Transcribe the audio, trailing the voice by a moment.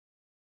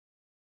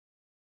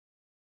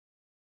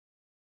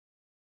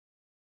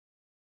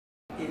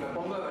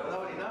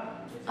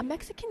A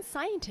Mexican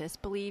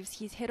scientist believes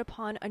he's hit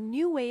upon a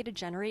new way to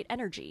generate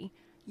energy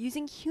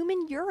using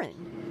human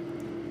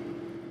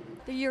urine.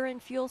 The urine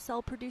fuel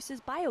cell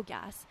produces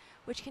biogas,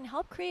 which can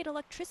help create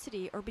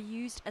electricity or be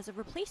used as a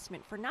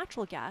replacement for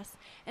natural gas,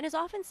 and is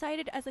often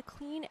cited as a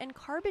clean and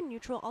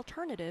carbon-neutral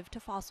alternative to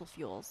fossil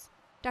fuels.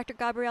 Dr.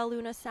 Gabriel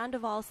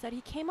Luna-Sandoval said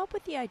he came up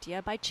with the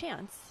idea by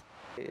chance.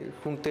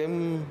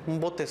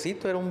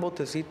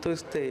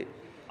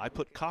 I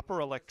put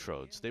copper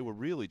electrodes, they were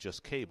really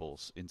just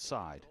cables,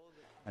 inside,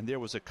 and there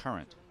was a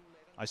current.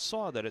 I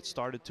saw that it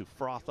started to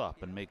froth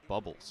up and make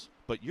bubbles.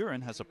 But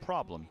urine has a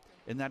problem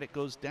in that it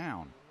goes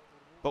down.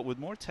 But with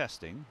more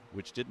testing,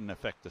 which didn't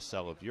affect the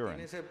cell of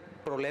urine,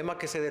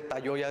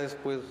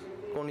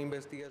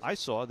 I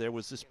saw there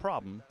was this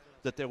problem,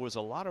 that there was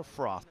a lot of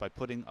froth by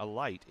putting a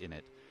light in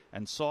it,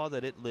 and saw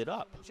that it lit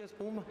up.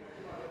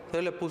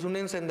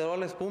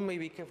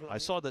 I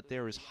saw that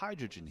there is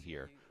hydrogen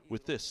here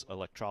with this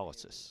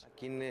electrolysis.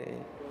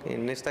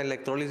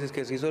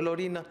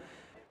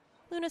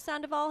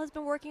 Luna-Sandoval has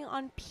been working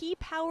on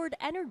pea-powered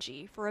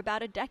energy for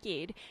about a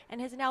decade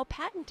and has now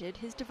patented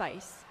his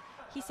device.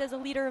 He says a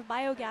liter of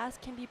biogas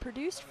can be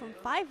produced from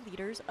 5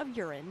 liters of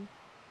urine.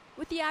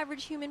 With the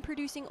average human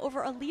producing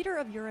over a liter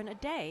of urine a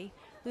day,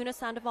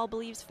 Luna-Sandoval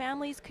believes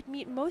families could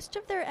meet most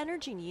of their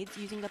energy needs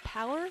using the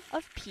power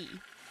of pea.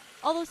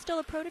 Although still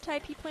a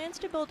prototype, he plans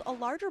to build a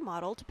larger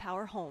model to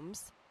power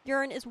homes.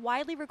 Urine is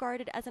widely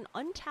regarded as an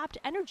untapped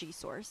energy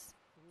source.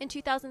 In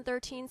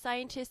 2013,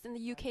 scientists in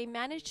the UK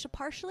managed to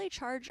partially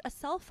charge a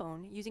cell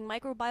phone using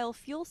microbial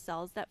fuel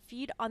cells that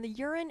feed on the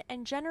urine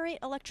and generate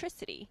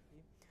electricity.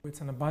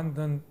 It's an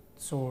abundant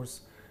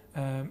source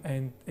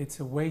and it's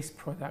a waste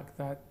product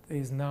that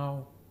is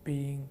now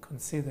being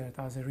considered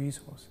as a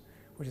resource,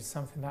 which is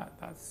something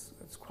that's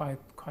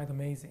quite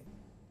amazing.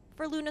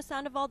 For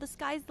Luna-Sandoval, the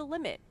sky's the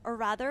limit, or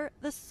rather,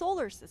 the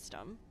solar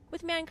system.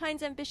 With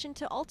mankind's ambition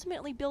to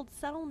ultimately build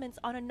settlements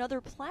on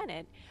another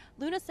planet,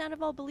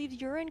 Luna-Sandoval believes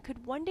urine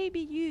could one day be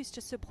used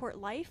to support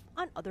life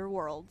on other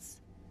worlds.